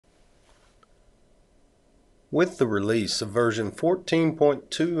With the release of version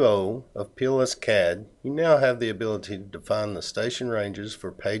 14.20 of PLS-CADD, you now have the ability to define the station ranges for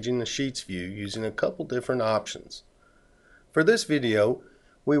paging the sheets view using a couple different options. For this video,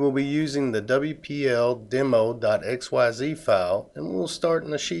 we will be using the WPL-demo.xyz file and we'll start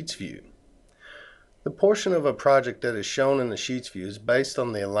in the sheets view. The portion of a project that is shown in the sheets view is based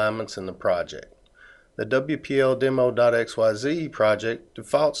on the alignments in the project. The WPL-demo.xyz project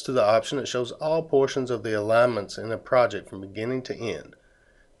defaults to the option that shows all portions of the alignments in a project from beginning to end.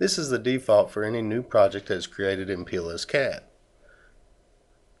 This is the default for any new project that is created in PLS-CADD.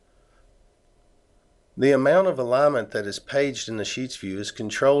 The amount of alignment that is paged in the sheets view is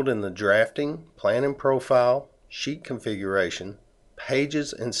controlled in the drafting, plan and profile, sheet configuration,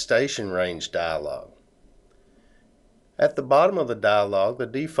 pages and station range dialog. At the bottom of the dialog, the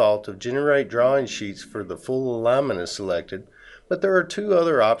default of generate drawing sheets for the full alignment is selected, but there are two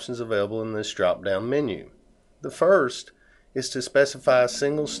other options available in this drop-down menu. The first is to specify a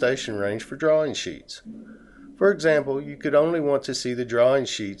single station range for drawing sheets. For example, you could only want to see the drawing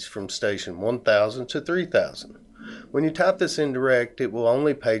sheets from station 1000 to 3000. When you type this in direct, it will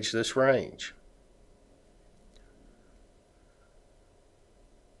only page this range.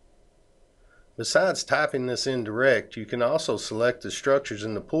 Besides typing this in direct, you can also select the structures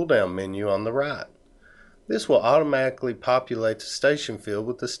in the pull-down menu on the right. This will automatically populate the station field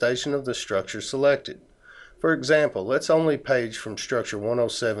with the station of the structure selected. For example, let's only page from structure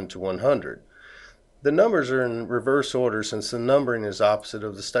 107 to 100. The numbers are in reverse order since the numbering is opposite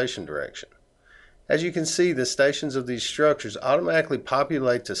of the station direction. As you can see, the stations of these structures automatically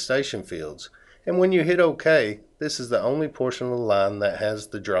populate the station fields, and when you hit OK, this is the only portion of the line that has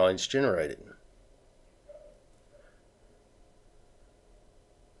the drawings generated.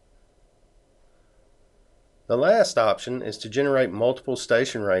 The last option is to generate multiple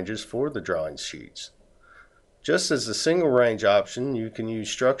station ranges for the drawing sheets. Just as the single range option, you can use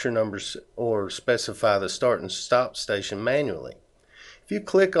structure numbers or specify the start and stop station manually. If you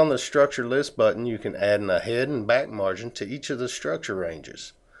click on the structure list button, you can add an ahead and back margin to each of the structure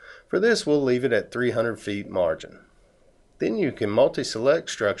ranges. For this, we'll leave it at 300 feet margin. Then you can multi-select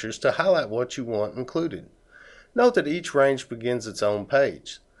structures to highlight what you want included. Note that each range begins its own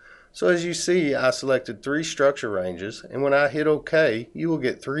page. So as you see, I selected 3 structure ranges, and when I hit OK, you will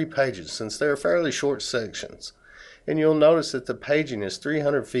get 3 pages since they are fairly short sections. And you'll notice that the paging is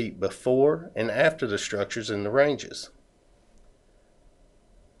 300 feet before and after the structures in the ranges.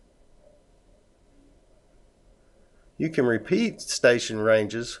 You can repeat station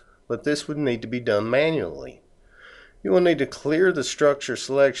ranges, but this would need to be done manually. You will need to clear the structure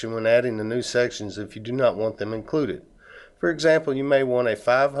selection when adding the new sections if you do not want them included. For example, you may want a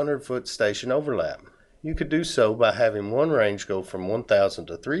 500-foot station overlap. You could do so by having one range go from 1000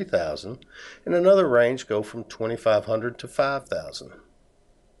 to 3000 and another range go from 2500 to 5000.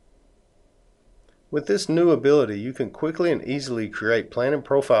 With this new ability, you can quickly and easily create plan and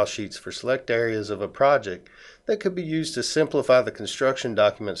profile sheets for select areas of a project that could be used to simplify the construction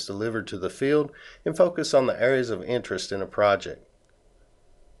documents delivered to the field and focus on the areas of interest in a project.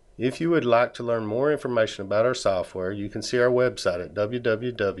 If you would like to learn more information about our software, you can see our website at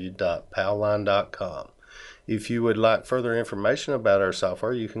www.powline.com. If you would like further information about our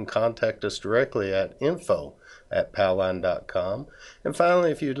software, you can contact us directly at info@powline.com. And finally,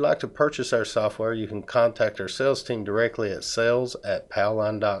 if you'd like to purchase our software, you can contact our sales team directly at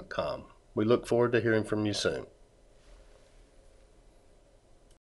sales@powline.com. We look forward to hearing from you soon.